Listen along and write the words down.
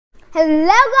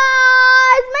Hello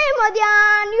guys, my name is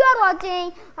Adyan. You are watching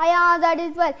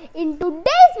Ayaan'sArtistWorld. In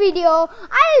today's video,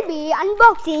 I'll be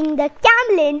unboxing the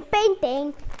Camlin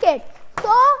painting kit.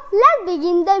 So let's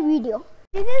begin the video.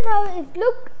 This is how it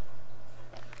looks.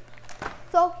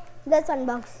 So let's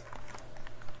unbox.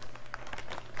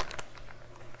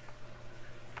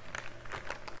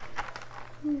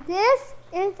 This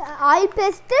is oil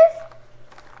pastels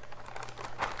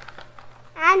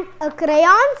and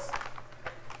crayons,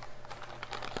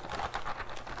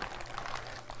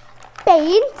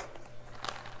 paints,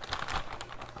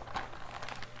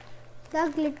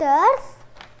 the glitters,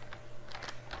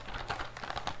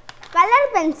 color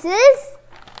pencils,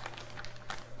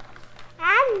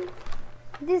 and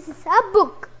this is a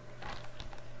book.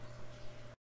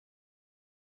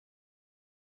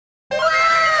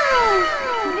 Wow!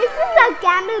 This is a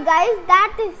camel, guys.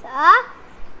 That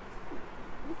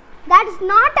is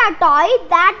not a toy.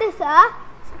 That is a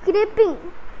scripting.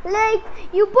 Like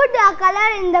you put a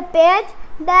color in the page,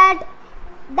 that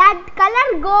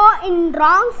color go in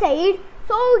wrong side,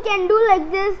 so we can do like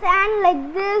this and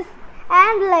like this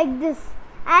and like this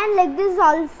and like this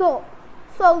also.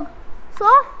 So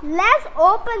let's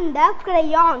open the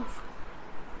crayons.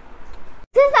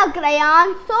 This is a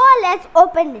crayon, so let's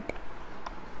open it.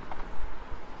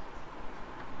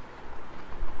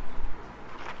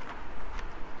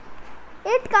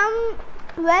 It comes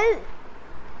well.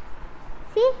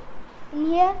 See in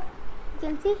here, you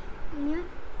can see in here.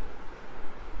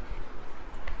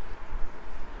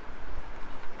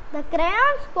 The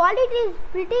crayons quality is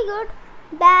pretty good,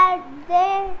 that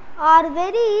they are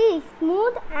very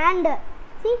smooth and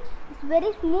see, it's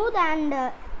very smooth and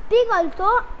thick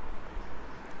also.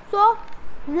 So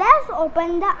let's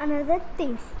open the another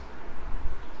things.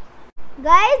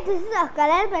 Guys, this is a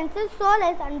color pencil, so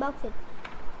let's unbox it.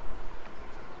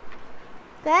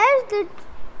 Guys, it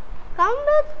comes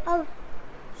with a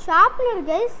sharpener,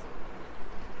 guys.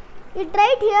 It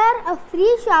right here a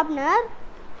free sharpener.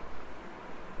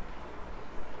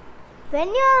 When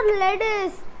your lead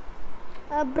is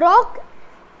broke,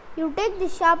 you take the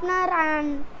sharpener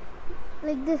and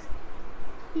like this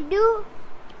you do,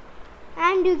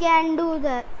 and you can do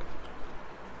that.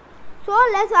 So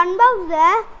let's unbox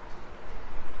the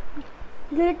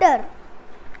glitter.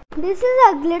 This is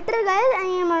a glitter, guys. I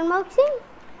am unboxing.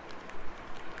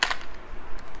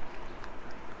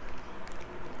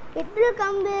 It will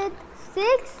come with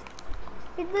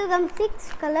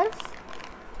six colors: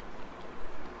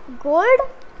 gold,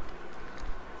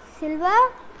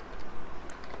 silver,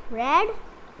 red,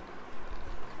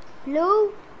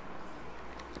 blue,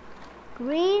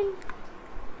 green,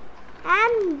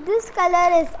 and this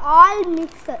color is all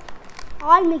mixed.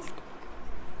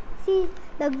 See,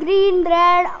 the green,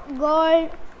 red, gold,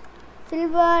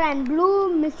 silver and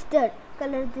blue mixed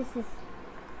color this is.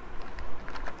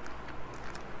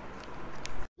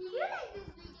 If you like this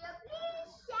video,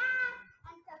 please share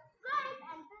and subscribe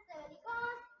and press the bell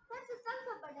icon. Press the thumbs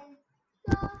up button.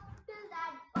 So